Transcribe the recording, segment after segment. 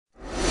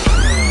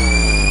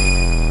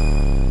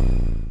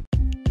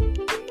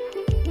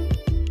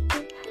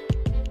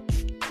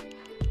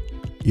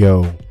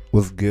Yo,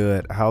 what's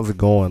good? How's it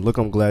going? Look,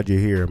 I'm glad you're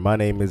here. My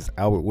name is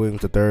Albert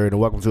Williams III, and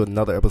welcome to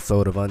another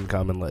episode of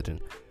Uncommon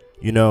Legend.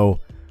 You know,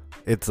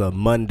 it's a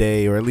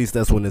Monday, or at least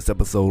that's when this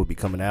episode will be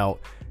coming out,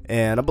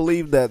 and I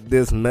believe that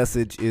this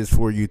message is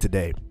for you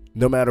today.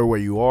 No matter where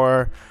you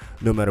are,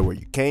 no matter where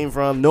you came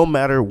from, no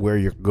matter where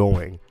you're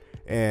going.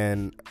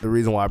 And the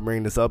reason why I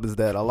bring this up is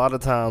that a lot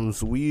of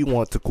times we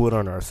want to quit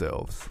on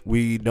ourselves.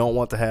 We don't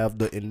want to have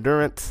the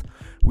endurance.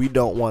 We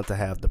don't want to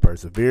have the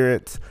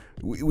perseverance.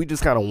 We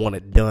just kind of want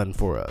it done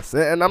for us.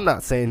 And I'm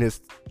not saying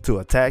this to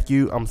attack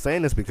you. I'm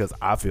saying this because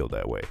I feel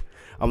that way.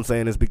 I'm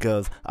saying this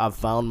because I've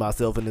found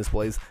myself in this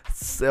place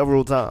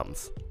several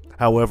times.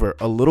 However,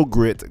 a little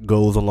grit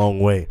goes a long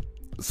way.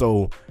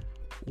 So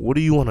what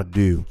do you want to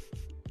do?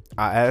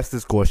 I ask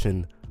this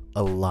question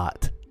a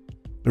lot.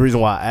 The reason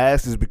why I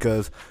ask is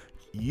because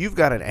you've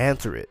got to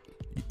answer it.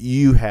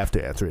 You have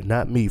to answer it,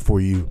 not me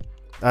for you.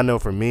 I know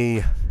for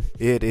me,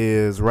 it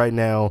is right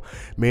now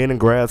being in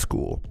grad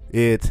school.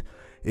 It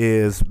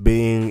is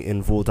being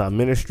in full-time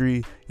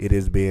ministry. It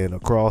is being a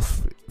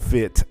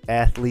CrossFit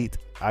athlete.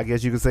 I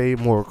guess you could say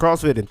more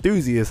CrossFit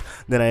enthusiast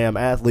than I am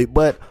athlete,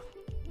 but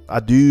I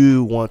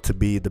do want to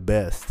be the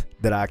best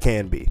that I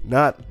can be.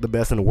 Not the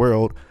best in the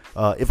world.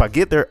 If I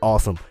get there,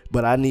 awesome.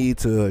 But I need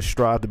to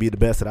strive to be the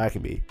best that I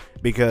can be.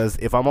 Because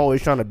if I'm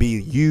always trying to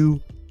be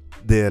you,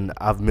 then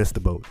I've missed the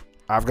boat.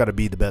 I've got to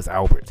be the best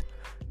Albert.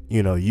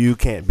 You know, you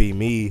can't be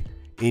me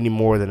any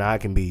more than I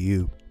can be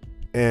you.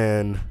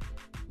 And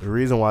the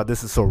reason why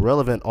this is so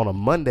relevant on a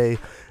Monday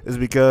is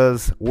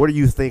because what are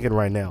you thinking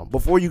right now?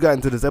 Before you got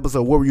into this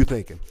episode, what were you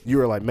thinking? You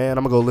were like, man,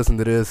 I'm going to go listen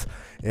to this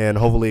and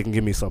hopefully it can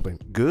give me something.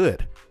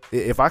 Good.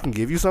 If I can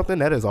give you something,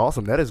 that is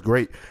awesome. That is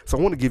great. So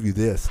I want to give you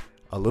this.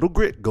 A little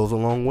grit goes a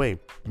long way,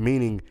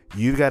 meaning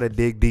you got to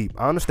dig deep.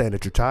 I understand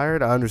that you're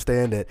tired. I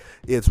understand that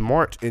it's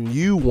March and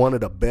you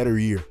wanted a better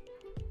year.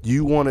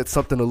 You wanted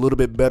something a little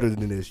bit better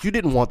than this. You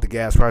didn't want the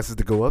gas prices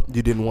to go up.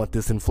 You didn't want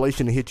this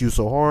inflation to hit you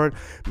so hard.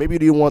 Maybe you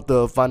didn't want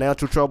the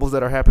financial troubles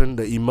that are happening,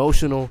 the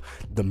emotional,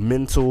 the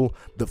mental,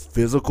 the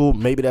physical.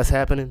 Maybe that's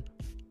happening.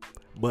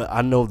 But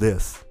I know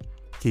this.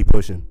 Keep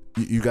pushing.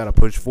 You got to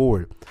push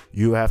forward.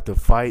 You have to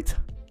fight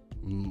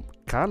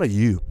kind of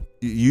you.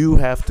 You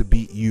have to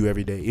beat you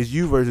every day. It's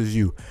you versus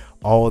you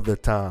all the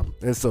time.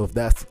 And so if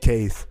that's the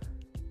case,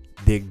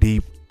 dig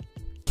deep,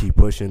 keep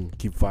pushing,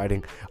 keep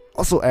fighting.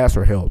 Also ask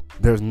for help.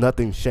 There's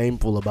nothing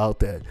shameful about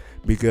that,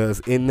 because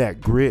in that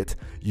grit,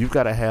 you've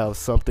got to have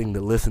something to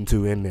listen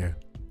to in there.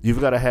 You've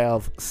got to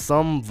have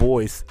some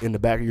voice in the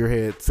back of your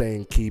head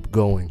saying, keep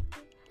going.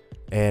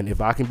 And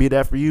if I can be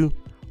that for you,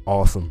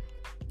 awesome.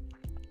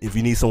 If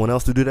you need someone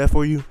else to do that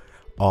for you,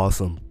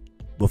 awesome.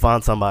 But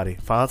find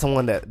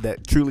someone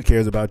that truly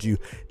cares about you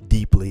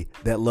deeply,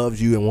 that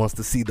loves you and wants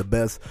to see the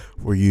best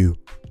for you.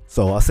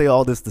 So I say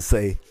all this to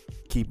say,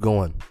 keep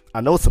going. I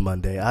know it's a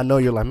Monday. I know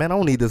you're like, man, I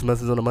don't need this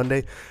message on a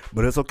Monday,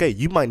 but it's okay.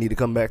 You might need to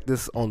come back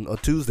this on a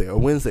Tuesday or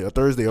Wednesday or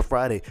Thursday or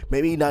Friday.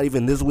 Maybe not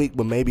even this week,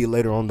 but maybe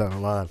later on down the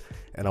line.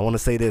 And I want to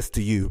say this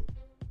to you.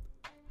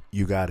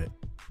 You got it.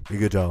 Be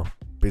good, y'all.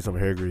 Peace on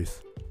hair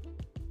grease.